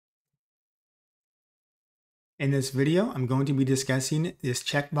In this video, I'm going to be discussing this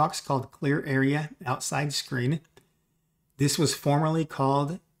checkbox called Clear Area Outside Screen. This was formerly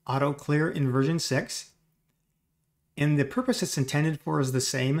called Auto Clear in version 6, and the purpose it's intended for is the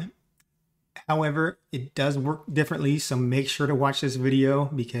same. However, it does work differently, so make sure to watch this video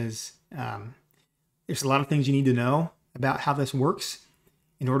because there's a lot of things you need to know about how this works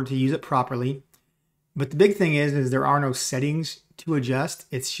in order to use it properly. But the big thing is there are no settings to adjust.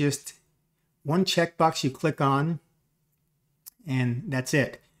 It's just one checkbox you click on and that's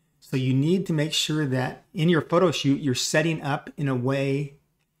it. So you need to make sure that in your photo shoot, you're setting up in a way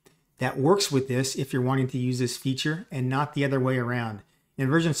that works with this if you're wanting to use this feature and not the other way around. In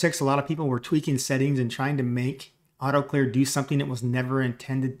version 6, a lot of people were tweaking settings and trying to make AutoClear do something it was never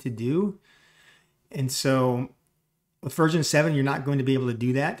intended to do. And so with version 7, you're not going to be able to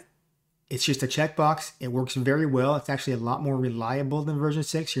do that. It's just a checkbox. It works very well. It's actually a lot more reliable than version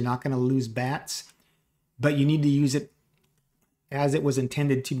 6. You're not going to lose bats, but you need to use it as it was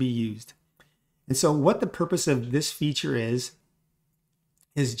intended to be used. And so what the purpose of this feature is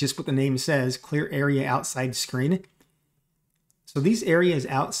just what the name says, Clear Area Outside Screen. So these areas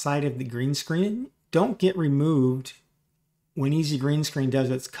outside of the green screen don't get removed when Easy Green Screen does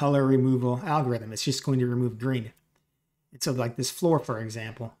its color removal algorithm. It's just going to remove green. And so like this floor, for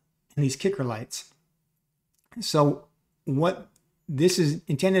example, and these kicker lights. So what this is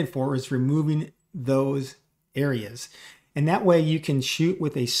intended for is removing those areas. And that way you can shoot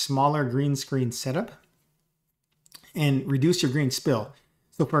with a smaller green screen setup and reduce your green spill.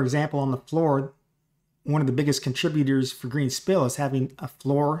 So for example, on the floor, one of the biggest contributors for green spill is having a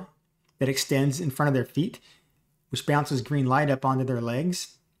floor that extends in front of their feet, which bounces green light up onto their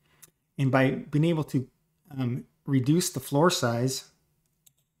legs. And by being able to reduce the floor size,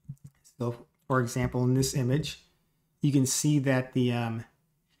 so for example, in this image, you can see that the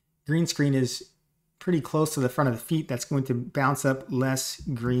green screen is pretty close to the front of the feet. That's going to bounce up less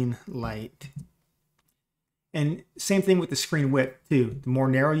green light. And same thing with the screen width too. The more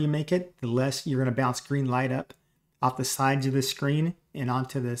narrow you make it, the less you're going to bounce green light up off the sides of the screen and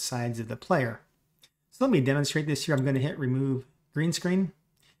onto the sides of the player. So let me demonstrate this here. I'm going to hit remove green screen.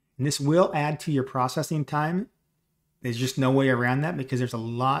 And this will add to your processing time. There's just no way around that because there's a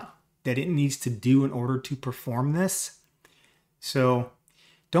lot that it needs to do in order to perform this. So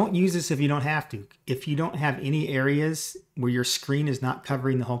don't use this if you don't have to. If you don't have any areas where your screen is not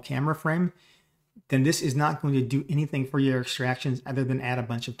covering the whole camera frame, then this is not going to do anything for your extractions other than add a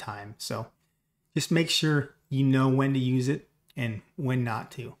bunch of time. So just make sure you know when to use it and when not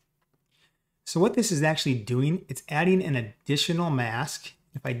to. So what this is actually doing, it's adding an additional mask.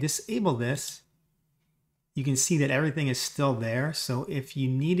 If I disable this, you can see that everything is still there. So if you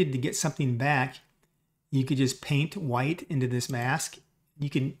needed to get something back, you could just paint white into this mask. You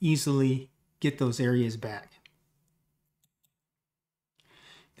can easily get those areas back.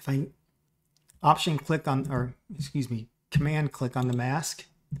 If I command click on the mask,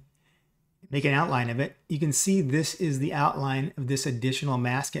 make an outline of it, you can see this is the outline of this additional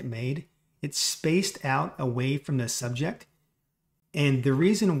mask it made. It's spaced out away from the subject. And the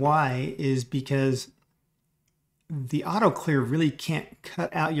reason why is because the auto clear really can't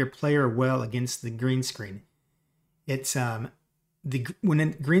cut out your player well against the green screen. It's when a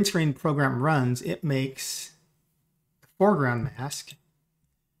green screen program runs, it makes a foreground mask,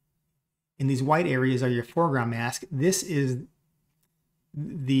 and these white areas are your foreground mask. This is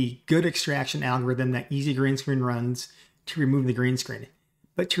the good extraction algorithm that Easy Green Screen runs to remove the green screen.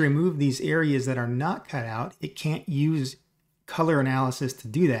 But to remove these areas that are not cut out, it can't use color analysis to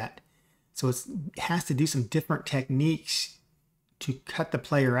do that. So it has to do some different techniques to cut the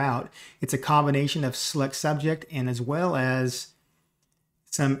player out. It's a combination of select subject and as well as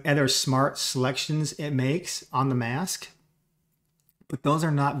some other smart selections it makes on the mask, but those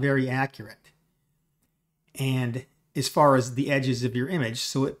are not very accurate. And as far as the edges of your image,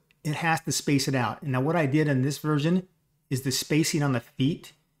 so it has to space it out. And now what I did in this version is the spacing on the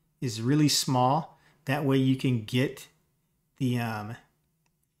feet is really small. That way you can get the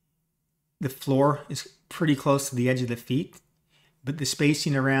floor is pretty close to the edge of the feet, but the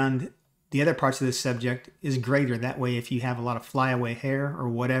spacing around the other parts of the subject is greater. That way, if you have a lot of flyaway hair or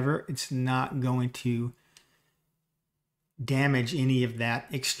whatever, it's not going to damage any of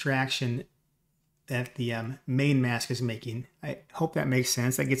that extraction that the main mask is making. I hope that makes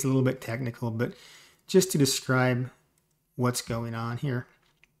sense. That gets a little bit technical, but just to describe what's going on here.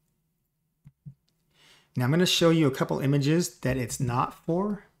 Now I'm going to show you a couple images that it's not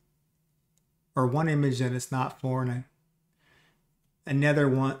for, or one image that it's not for, and another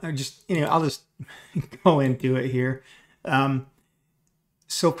one, or just, I'll just go into it here.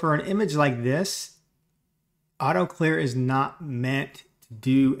 So for an image like this, Auto clear is not meant to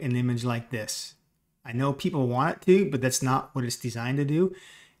do an image like this. I know people want it to, but that's not what it's designed to do.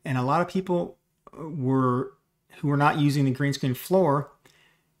 And a lot of people who were not using the green screen floor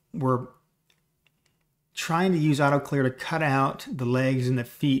were trying to use auto clear to cut out the legs and the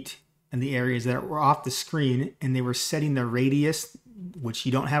feet and the areas that were off the screen, and they were setting the radius, which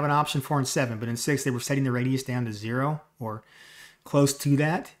you don't have an option for in 7, but in 6 they were setting the radius down to 0 or close to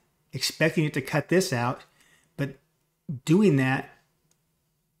that, expecting it to cut this out, but doing that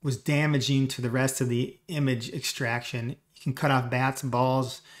was damaging to the rest of the image extraction. You can cut off bats,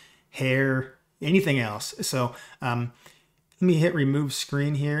 balls, hair, anything else. So let me hit remove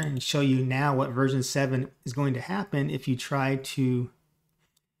screen here and show you now what version 7 is going to happen if you try to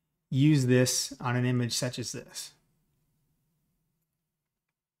use this on an image such as this.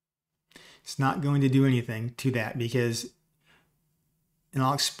 It's not going to do anything to that because, and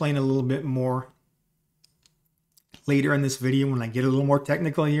I'll explain a little bit more later in this video when I get a little more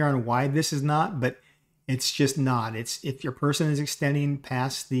technical here on why this is not, but it's just not. It's if your person is extending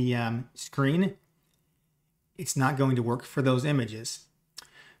past the screen, it's not going to work for those images.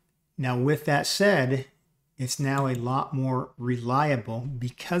 Now, with that said, it's now a lot more reliable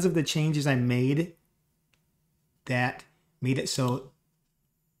because of the changes I made that made it so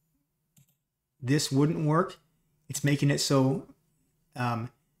this wouldn't work. It's making it so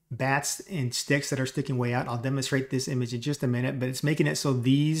bats and sticks that are sticking way out. I'll demonstrate this image in just a minute, but it's making it so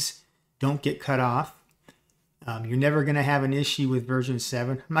these don't get cut off. You're never going to have an issue with version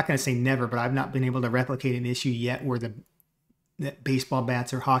 7. I'm not going to say never, but I've not been able to replicate an issue yet where the baseball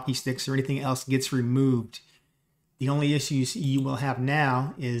bats or hockey sticks or anything else gets removed. The only issues you will have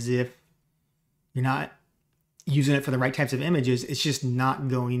now is if you're not using it for the right types of images, it's just not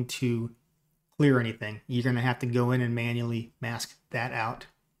going to clear anything. You're going to have to go in and manually mask that out.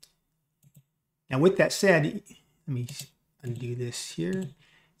 Now, with that said, let me undo this here.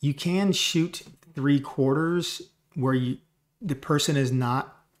 You can shoot 3/4 where the person is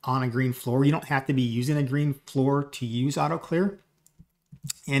not on a green floor. You don't have to be using a green floor to use auto clear.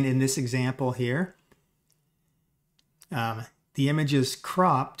 And in this example here, the image is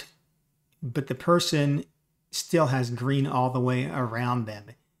cropped, but the person still has green all the way around them.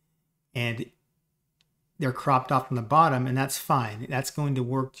 And they're cropped off from the bottom, and that's fine. That's going to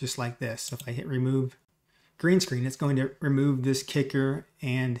work just like this. So if I hit remove green screen, it's going to remove this kicker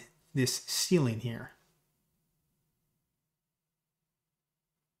and this ceiling here.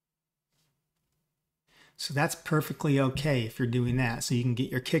 So that's perfectly okay if you're doing that. So you can get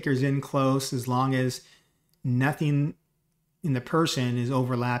your kickers in close as long as nothing in the person is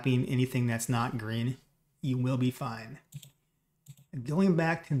overlapping anything that's not green. You will be fine. Going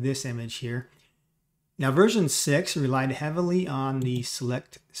back to this image here. Now, version 6 relied heavily on the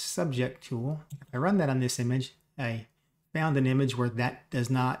select subject tool. If I run that on this image, I found an image where that does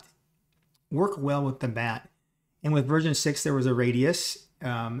not work well with the bat. And with version 6, there was a radius.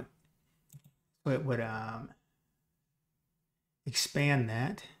 So it would expand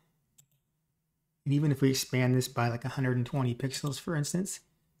that. And even if we expand this by like 120 pixels, for instance,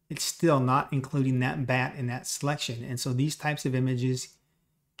 it's still not including that bat in that selection. And so these types of images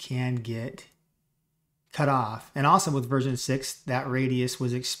can get cut off. And also with version 6, that radius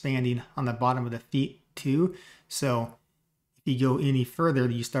was expanding on the bottom of the feet too. So if you go any further,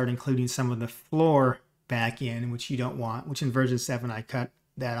 you start including some of the floor back in, which you don't want, which in version 7, I cut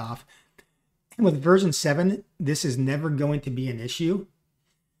that off. And with version 7, this is never going to be an issue.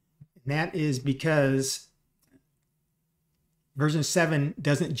 And that is because version 7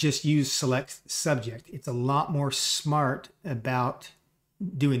 doesn't just use select subject. It's a lot more smart about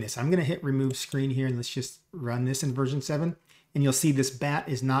doing this. I'm going to hit remove screen here, and let's just run this in version 7. And you'll see this bat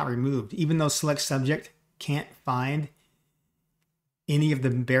is not removed. Even though select subject can't find any of the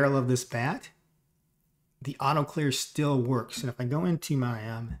barrel of this bat, the auto clear still works. And if I go into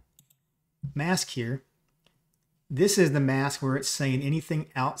my mask here, this is the mask where it's saying anything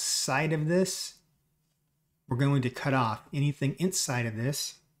outside of this, we're going to cut off. Anything inside of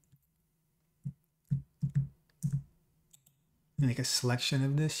this, make a selection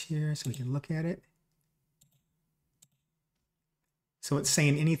of this here so we can look at it. So it's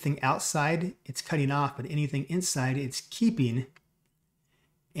saying anything outside, it's cutting off, but anything inside, it's keeping.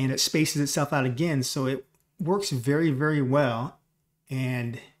 And it spaces itself out again, so it works very, very well.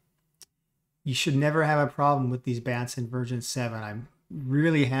 And you should never have a problem with these bats in version 7. I'm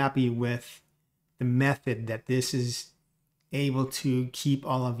really happy with the method that this is able to keep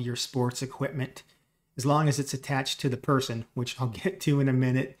all of your sports equipment as long as it's attached to the person, which I'll get to in a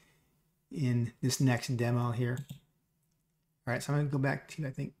minute in this next demo here. All right, so I'm going to go back to,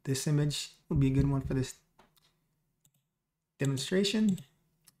 I think this image will be a good one for this demonstration.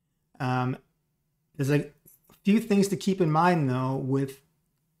 There's a few things to keep in mind though with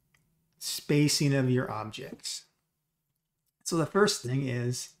spacing of your objects. So the first thing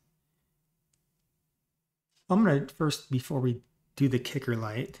is, I'm going to first, before we do the kicker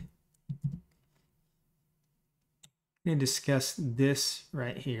light, I'm going to discuss this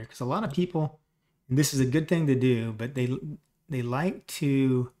right here, because a lot of people, and this is a good thing to do, but they like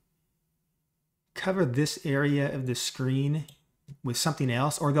to cover this area of the screen with something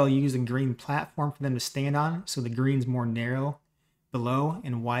else, or they'll use a green platform for them to stand on, so the green's more narrow below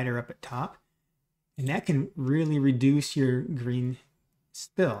and wider up at top. And that can really reduce your green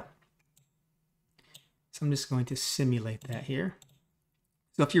spill. So I'm just going to simulate that here.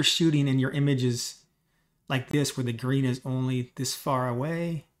 So if you're shooting and your image is like this, where the green is only this far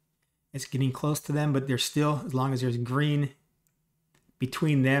away, it's getting close to them, but they're still, as long as there's green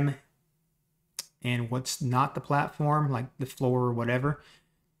between them and what's not the platform, like the floor or whatever,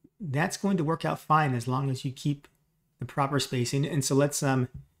 that's going to work out fine as long as you keep the proper spacing. And so let's hit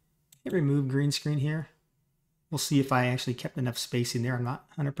remove green screen here. We'll see if I actually kept enough spacing there. I'm not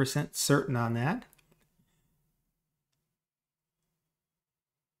 100% certain on that.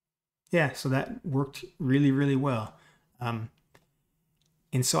 Yeah, so that worked really, really well. And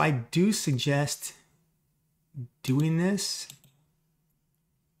so I do suggest doing this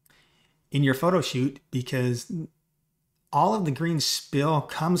in your photo shoot, because all of the green spill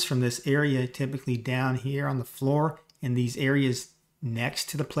comes from this area, typically down here on the floor, and these areas next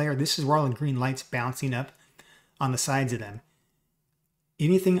to the player. This is where all the green light's bouncing up on the sides of them.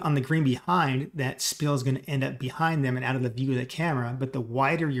 Anything on the green behind, that spill is going to end up behind them and out of the view of the camera. But the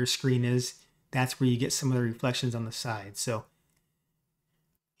wider your screen is, that's where you get some of the reflections on the side. So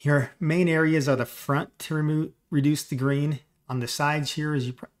your main areas are the front to reduce the green. On the sides here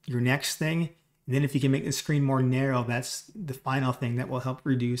is your next thing. And then if you can make the screen more narrow, that's the final thing that will help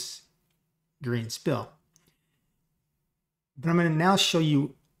reduce green spill. But I'm going to now show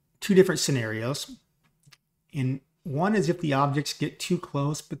you two different scenarios. And one is if the objects get too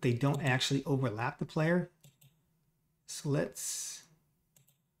close, but they don't actually overlap the player. So I'm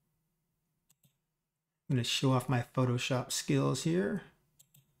going to show off my Photoshop skills here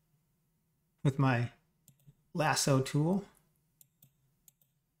with my lasso tool.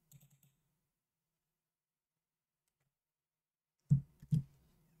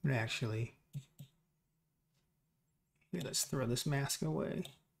 I'm going to actually, here, let's throw this mask away.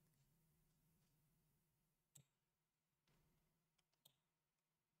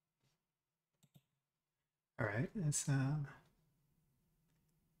 All right, that's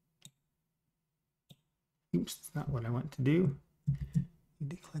oops, that's not what I want to do.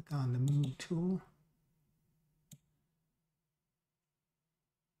 Need to click on the move tool.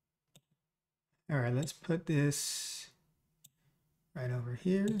 All right, let's put this right over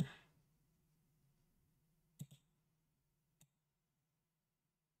here.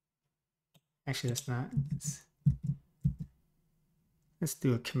 Actually, that's not. Let's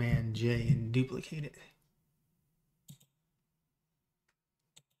do a Command J and duplicate it.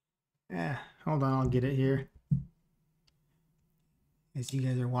 Hold on, I'll get it here. As you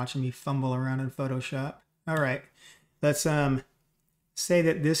guys are watching me fumble around in Photoshop. All right, let's say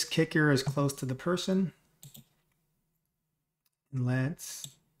that this kicker is close to the person. And let's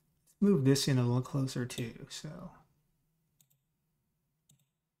move this in a little closer too. So,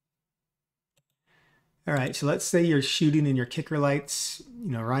 all right, so let's say you're shooting and your kicker light's,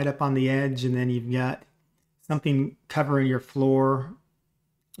 right up on the edge, and then you've got something covering your floor,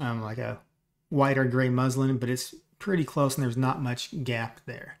 like a white or gray muslin, but it's pretty close and there's not much gap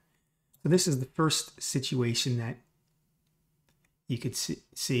there. So this is the first situation that you could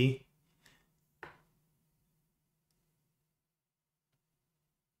see.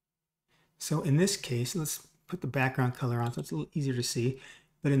 So in this case, let's put the background color on so it's a little easier to see.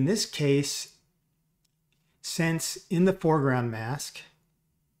 But in this case, since in the foreground mask,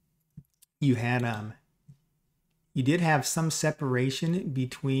 you had you did have some separation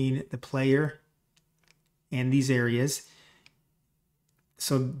between the player and these areas.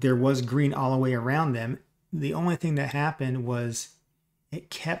 So there was green all the way around them. The only thing that happened was it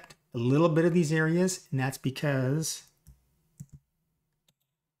kept a little bit of these areas, and that's because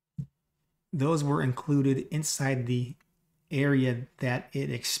those were included inside the area that it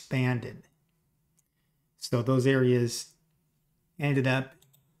expanded. So those areas ended up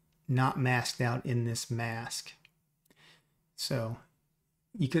not masked out in this mask. So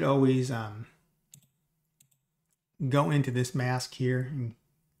you could always go into this mask here and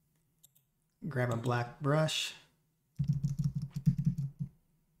grab a black brush.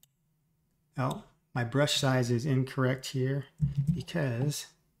 Oh, my brush size is incorrect here because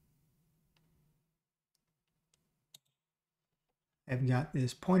I've got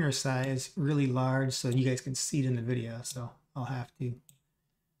this pointer size really large so you guys can see it in the video. So I'll have to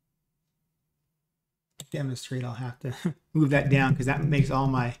demonstrate. I'll have to move that down because that makes all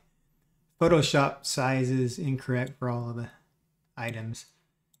my Photoshop sizes incorrect for all of the items.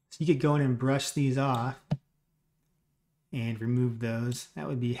 So you could go in and brush these off and remove those. That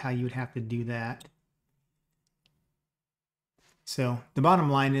would be how you would have to do that. So the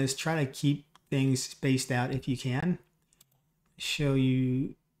bottom line is try to keep things spaced out if you can. Show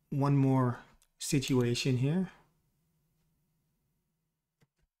you one more situation here.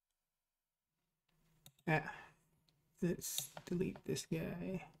 Let's delete this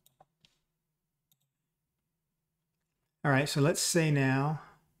guy. All right, so let's say now,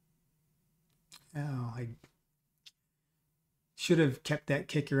 oh, I should have kept that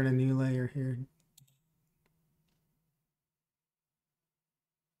kicker in a new layer here.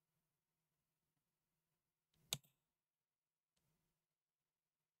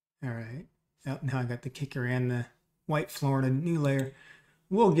 All right, oh, now I got the kicker and the white floor in a new layer.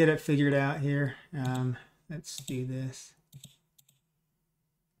 We'll get it figured out here. Let's do this.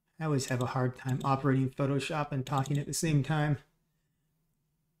 I always have a hard time operating Photoshop and talking at the same time,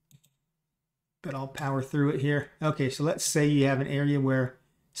 but I'll power through it here. Okay, so let's say you have an area where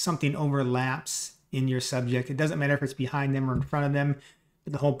something overlaps in your subject. It doesn't matter if it's behind them or in front of them,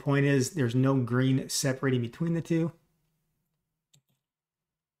 but the whole point is there's no green separating between the two.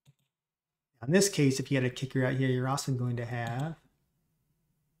 In this case, if you had a kicker out here, you're also going to have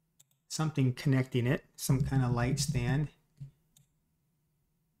something connecting it, some kind of light stand.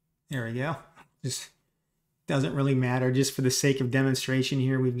 There we go. Just doesn't really matter. Just for the sake of demonstration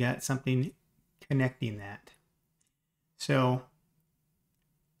here, we've got something connecting that. So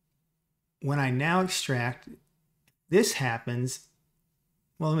when I now extract, this happens.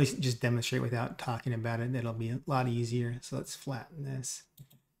 Well, let me just demonstrate without talking about it. That'll be a lot easier. So let's flatten this.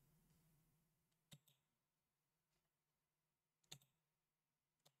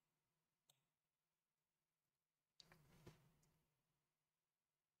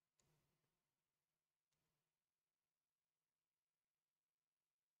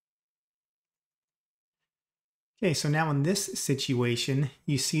 Okay, so now in this situation,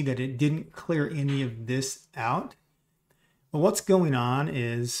 you see that it didn't clear any of this out. Well, what's going on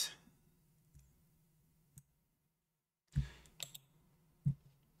is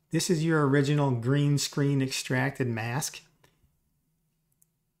this is your original green screen extracted mask.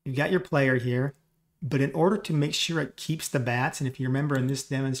 You've got your player here, but in order to make sure it keeps the bats, and if you remember in this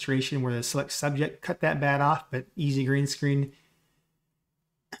demonstration where the select subject cut that bat off, but easy green screen,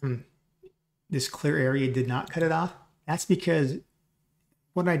 this clear area did not cut it off. That's because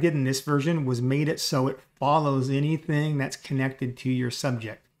what I did in this version was made it so it follows anything that's connected to your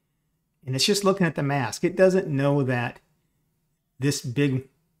subject. And it's just looking at the mask. It doesn't know that this big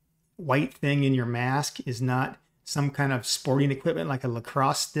white thing in your mask is not some kind of sporting equipment like a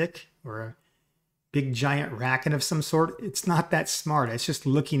lacrosse stick or a big giant racket of some sort. It's not that smart. It's just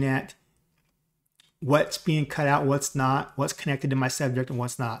looking at what's being cut out, what's not, what's connected to my subject and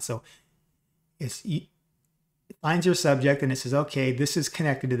what's not. So it finds your subject and it says, okay, this is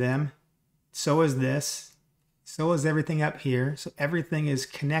connected to them. So is this. So is everything up here. So everything is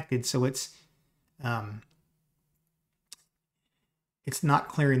connected. So it's not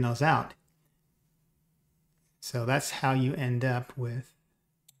clearing those out. So that's how you end up with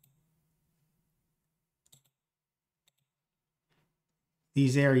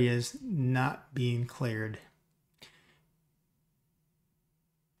these areas not being cleared.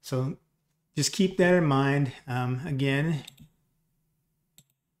 So just keep that in mind. Again,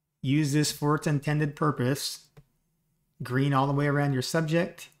 use this for its intended purpose. Green all the way around your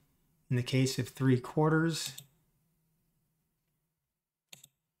subject. In the case of 3/4,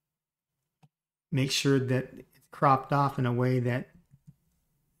 make sure that it's cropped off in a way that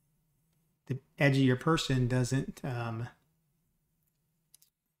the edge of your person doesn't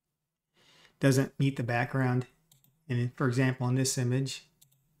meet the background. And for example, in this image,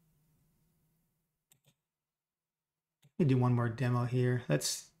 let me do one more demo here.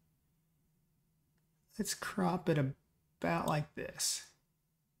 Let's crop it about like this.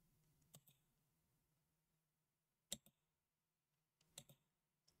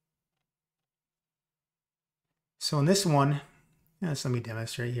 So in this one, let me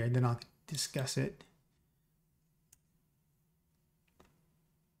demonstrate here, then I'll discuss it.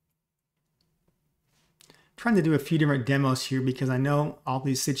 I'm trying to do a few different demos here because I know all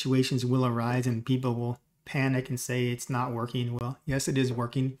these situations will arise and people will panic and say it's not working. Well, yes, it is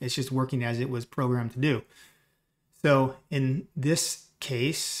working. It's just working as it was programmed to do. So in this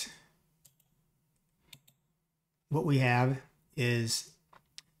case, what we have is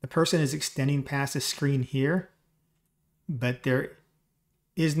the person is extending past the screen here, but there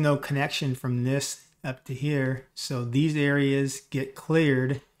is no connection from this up to here. So these areas get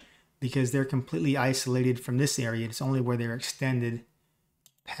cleared because they're completely isolated from this area. It's only where they're extended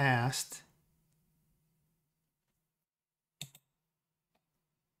past.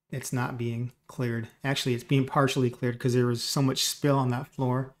 It's not being cleared. Actually, it's being partially cleared because there was so much spill on that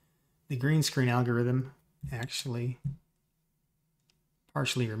floor. The green screen algorithm actually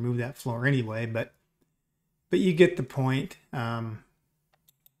partially removed that floor anyway, but you get the point on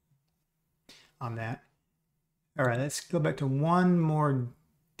that. All right, let's go back to one more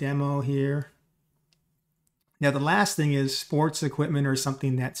demo here. Now, the last thing is sports equipment or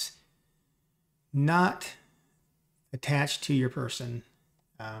something that's not attached to your person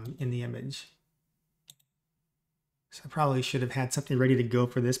in the image. So I probably should have had something ready to go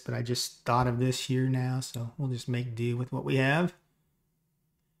for this, but I just thought of this here now, so we'll just make do with what we have.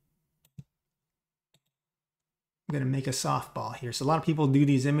 I'm going to make a softball here. So a lot of people do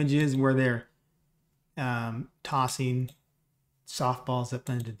these images where they're tossing softballs up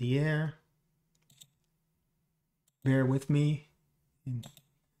into the air. Bear with me and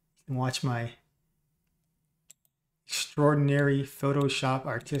watch my extraordinary Photoshop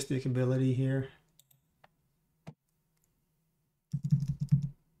artistic ability here.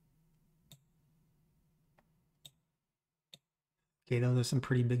 Okay, those are some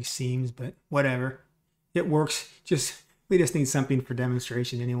pretty big seams, but whatever. It works. We just need something for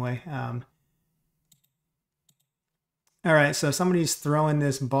demonstration anyway. All right, so somebody's throwing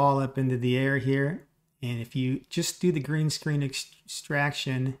this ball up into the air here. And if you just do the green screen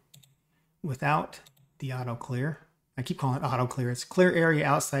extraction without the auto clear, I keep calling it auto clear, it's clear area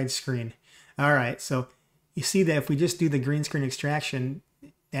outside screen. All right, so you see that if we just do the green screen extraction,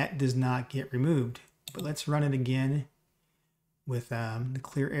 that does not get removed. But let's run it again with the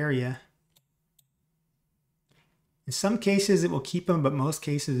clear area. In some cases it will keep them, but most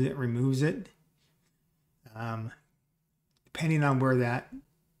cases it removes it. Depending on where that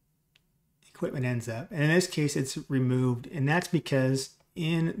equipment ends up. And in this case, it's removed. And that's because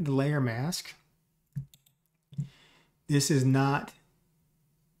in the layer mask, this is not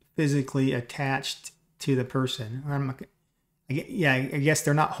physically attached to the person. I guess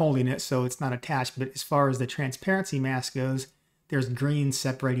they're not holding it, so it's not attached. But as far as the transparency mask goes, there's green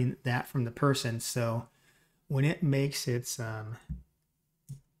separating that from the person. So when it makes its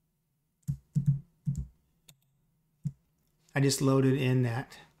I just loaded in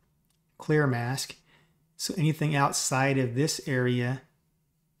that clear mask. So anything outside of this area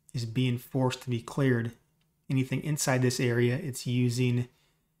is being forced to be cleared. Anything inside this area, it's using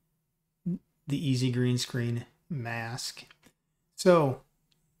the Easy Green Screen mask. So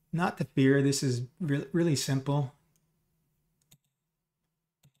not to fear, this is really simple.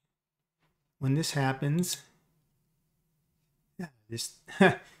 When this happens, this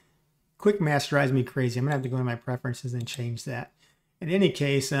quick mask drives me crazy. I'm gonna have to go to my preferences and change that. In any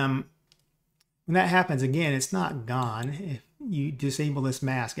case, when that happens again, it's not gone. If you disable this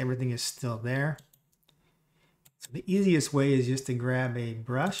mask, everything is still there. So the easiest way is just to grab a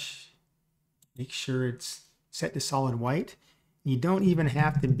brush, make sure it's set to solid white. You don't even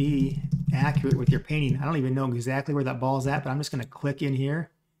have to be accurate with your painting. I don't even know exactly where that ball's at, but I'm just gonna click in here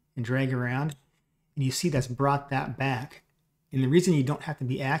and drag around. And you see that's brought that back. And the reason you don't have to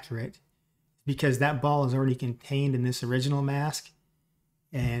be accurate because that ball is already contained in this original mask.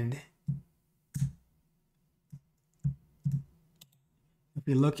 And if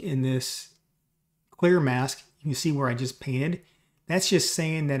you look in this clear mask, you can see where I just painted. That's just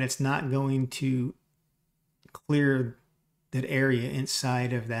saying that it's not going to clear that area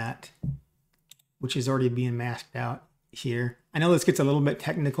inside of that, which is already being masked out here. I know this gets a little bit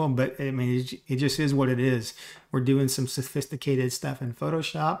technical, but I mean, it just is what it is. We're doing some sophisticated stuff in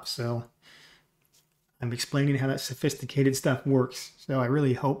Photoshop, so I'm explaining how that sophisticated stuff works. So I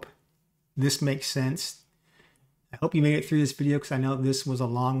really hope this makes sense. I hope you made it through this video because I know this was a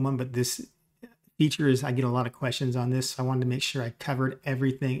long one, but this feature is, I get a lot of questions on this. So I wanted to make sure I covered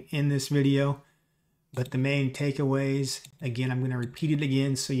everything in this video. But the main takeaways, again, I'm going to repeat it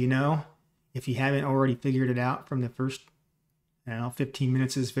again so you know, if you haven't already figured it out from the first, I don't know, 15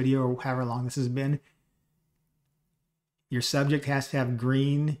 minutes of this video or however long this has been. Your subject has to have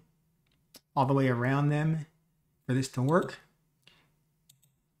green all the way around them for this to work.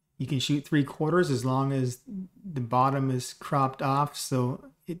 You can shoot 3/4 as long as the bottom is cropped off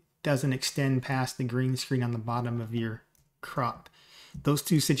so it doesn't extend past the green screen on the bottom of your crop. Those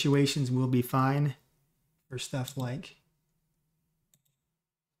two situations will be fine for stuff like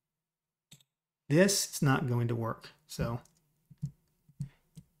this. It's not going to work. So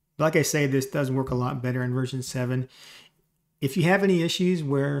like I say, this does work a lot better in version 7. If you have any issues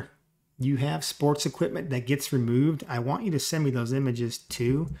where you have sports equipment that gets removed, I want you to send me those images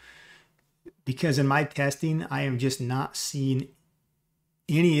too, because in my testing, I am just not seeing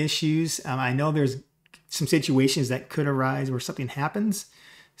any issues. I know there's some situations that could arise where something happens.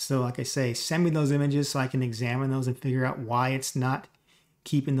 So like I say, send me those images so I can examine those and figure out why it's not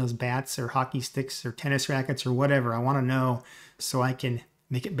keeping those bats or hockey sticks or tennis rackets or whatever. I want to know so I can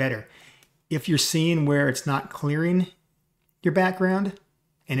make it better. If you're seeing where it's not clearing your background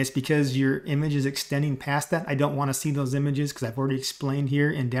and it's because your image is extending past that, I don't want to see those images because I've already explained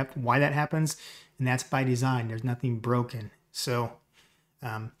here in depth why that happens, and that's by design. There's nothing broken. So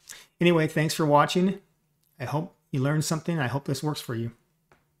anyway, thanks for watching. I hope you learned something. I hope this works for you.